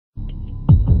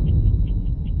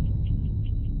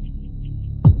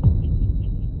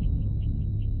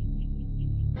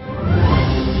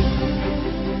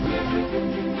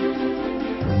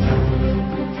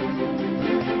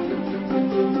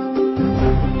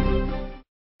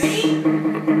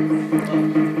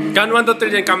Count 1, 2, 3,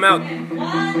 then come out. 1, 2,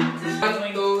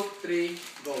 3,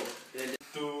 go.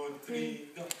 2, 3,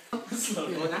 go.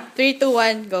 3, 2,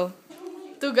 1, go.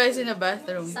 Two guys in a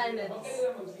bathroom. Silence.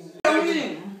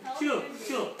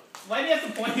 Chill. Why do you have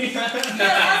to point me?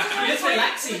 Just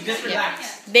relaxing. Just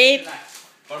relax. Date.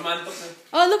 Oh,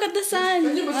 Oh, look at the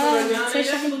sun. You don't have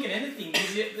to look at anything.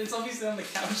 It's obviously on the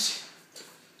couch.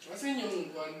 What's in yung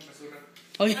basura?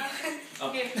 Oh, yeah.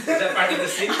 Okay. Is that part of the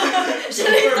scene? That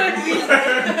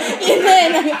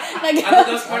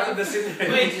was part of the scene.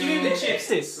 Wait, give him the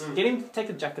chips. Get him to take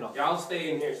the jacket off. Yeah, I'll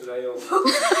stay in here so that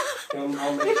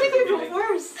I'll make Maybe they go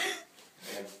first.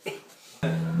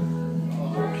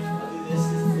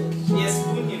 Yes,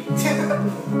 spoon him.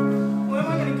 Where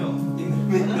am I gonna go?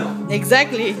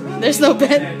 Exactly. There's no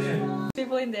bed.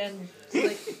 People in the end.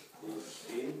 Like,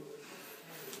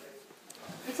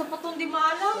 isa pa tong di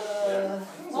maalam.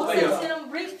 Saan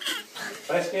silang break?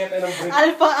 Pares kaya tayo ng break.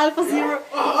 Alpha 0.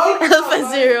 Alpha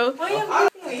 0. Oh, yung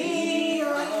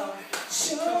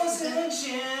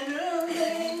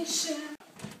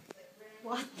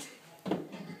what?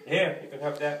 Here, you can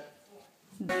have that.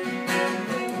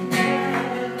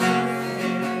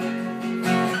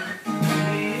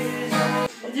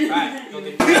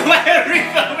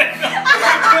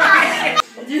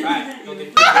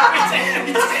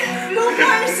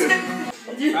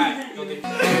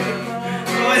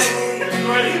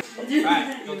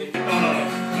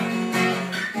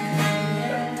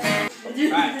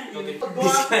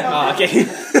 Alright, okay. Okay.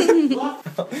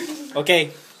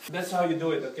 Okay. That's how you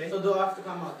do it, okay? So do I have to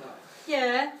come out now?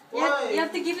 Yeah. Why? You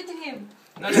have to give it to him.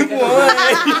 Did you get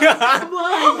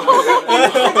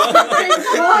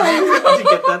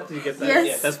that? Did you get that? Yes.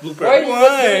 Yeah, that's blooper.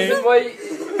 Why?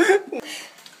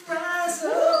 Rise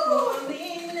up,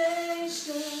 holy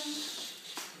nation.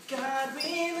 God,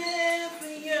 we live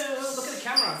for you. Look at the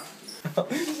camera.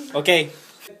 Okay.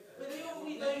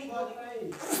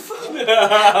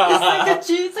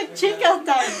 It's like chicken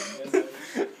time.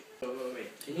 Wait.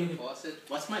 Can you pause it?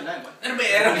 What's my line? Ano ba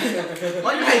yan?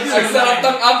 What do I do? Ang sarap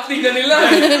ng acting na nila.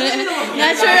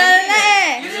 Natural na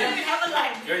eh. You don't even have a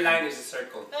line. Your line is a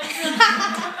circle.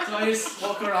 So I just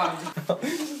walk around.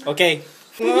 Okay.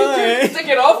 Take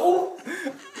it off.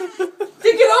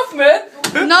 Take it off, man.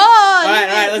 No.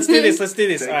 Alright, let's do this.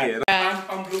 Alright.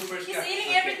 Pang bloopers He's ka.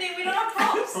 eating everything. We don't have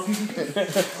props.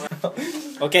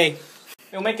 Okay.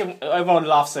 It'll make everyone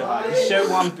laugh so hard. Just show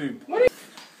one boob.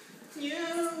 You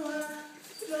are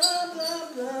blah,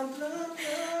 blah, blah, blah,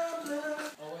 blah,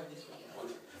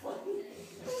 blah.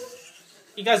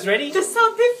 You guys ready? Just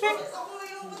so different.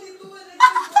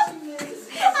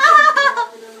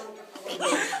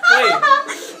 Wait.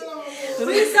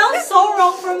 We sound so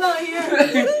wrong from out here.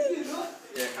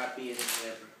 They're happy and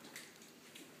whatever.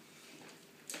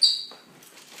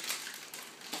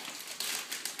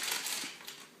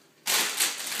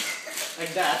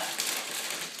 Like that.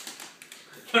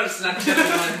 First not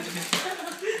naman.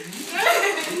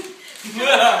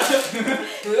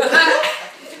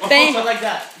 Thank. Also like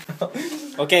that.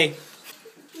 Okay.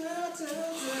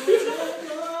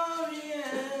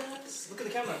 Look at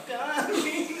the camera.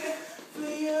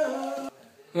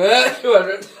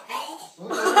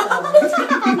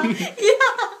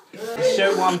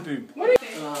 Show one boob.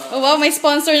 Oh wow, may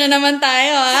sponsor na naman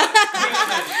tayo ah.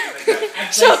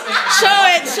 show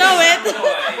it. So,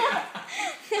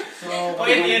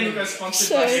 in the end, we got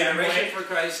sponsored by Generation for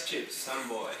Christ Chips,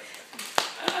 Samboy.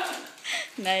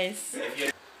 Nice.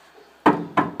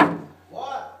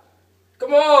 What?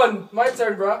 Come on, my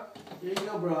turn, bro. Here you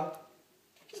go, bro.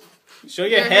 Show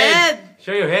your head.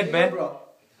 Show your head, man. Bro.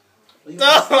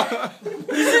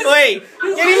 Wait.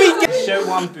 Show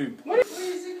one boob.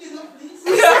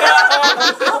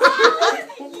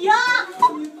 Yeah.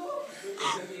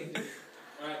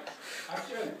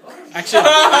 Action.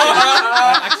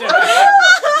 Action.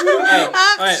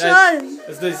 Action.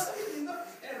 Let's do this.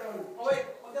 Oh, wait.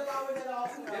 Magtatawag na lang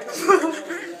ako.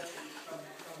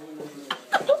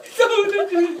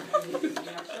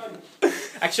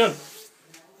 Action.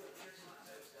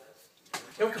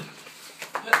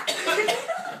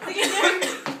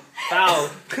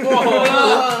 Foul.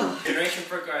 Generation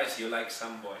for Christ, you like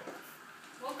Samboy.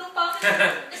 Huwag kang pangit.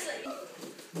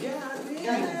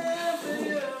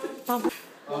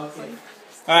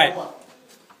 Alright.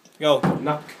 Go.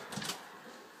 Knock.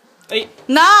 Hey.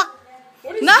 Knock.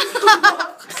 Knock.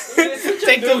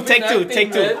 Take two.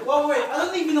 Oh, wait. I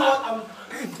don't even know what I'm...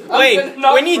 Wait.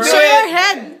 We need Show your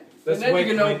head. And then you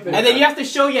can open. And then you have to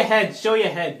show your head. Show your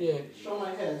head. Yeah. Show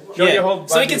my head. Show your whole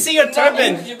So we can see your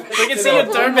turban. So we can see your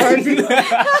turban.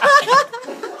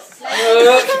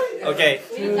 Okay.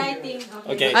 With lighting.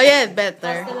 Okay. Oh yeah,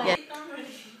 better. Yeah.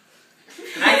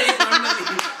 I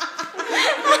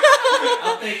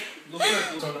I'll take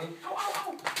Lucas.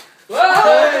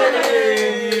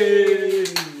 Hey!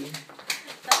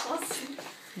 Tapos,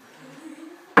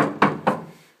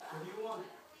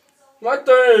 My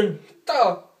turn!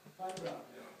 Ta!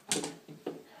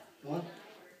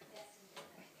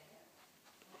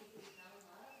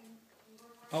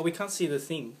 Oh, we can't see the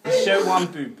thing. Show one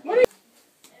boob.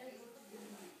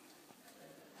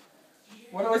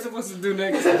 What am I supposed to do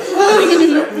next?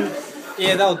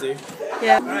 Yeah, that'll do.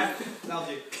 Yeah. Alright, that'll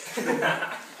do. Alright.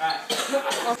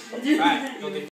 Alright, go do.